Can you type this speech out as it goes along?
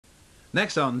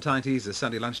Next on Tyne Tees this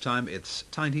Sunday lunchtime, it's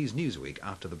Tyne Tees Newsweek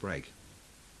after the break.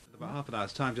 In about half an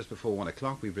hour's time, just before 1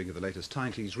 o'clock, we bring you the latest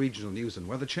Tyne Tees regional news and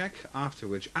weather check, after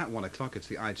which at 1 o'clock it's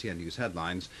the ITN news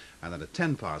headlines, and then at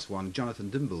 1:10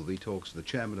 Jonathan Dimbleby talks to the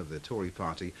chairman of the Tory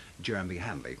party, Jeremy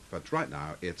Hanley. But right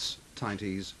now it's Tyne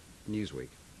Tees Newsweek.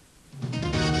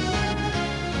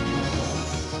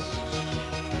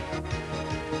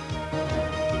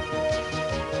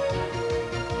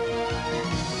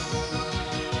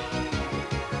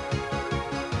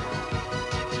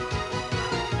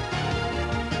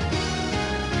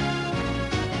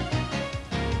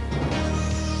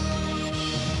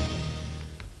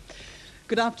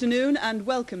 Good afternoon and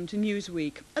welcome to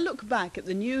Newsweek. A look back at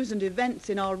the news and events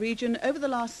in our region over the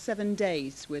last 7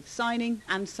 days with signing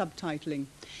and subtitling.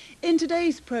 In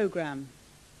today's programme,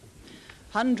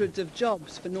 hundreds of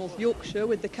jobs for North Yorkshire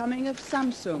with the coming of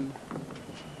Samsung.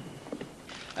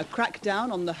 A crackdown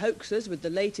on the hoaxers with the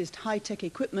latest high-tech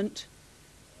equipment.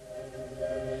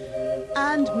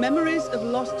 And memories of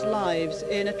lost lives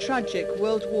in a tragic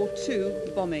World War II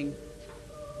bombing.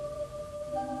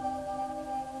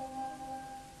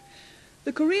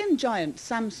 The Korean giant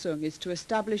Samsung is to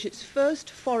establish its first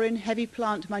foreign heavy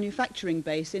plant manufacturing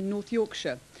base in North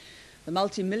Yorkshire. The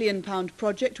multi-million-pound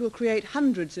project will create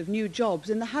hundreds of new jobs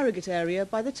in the Harrogate area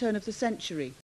by the turn of the century.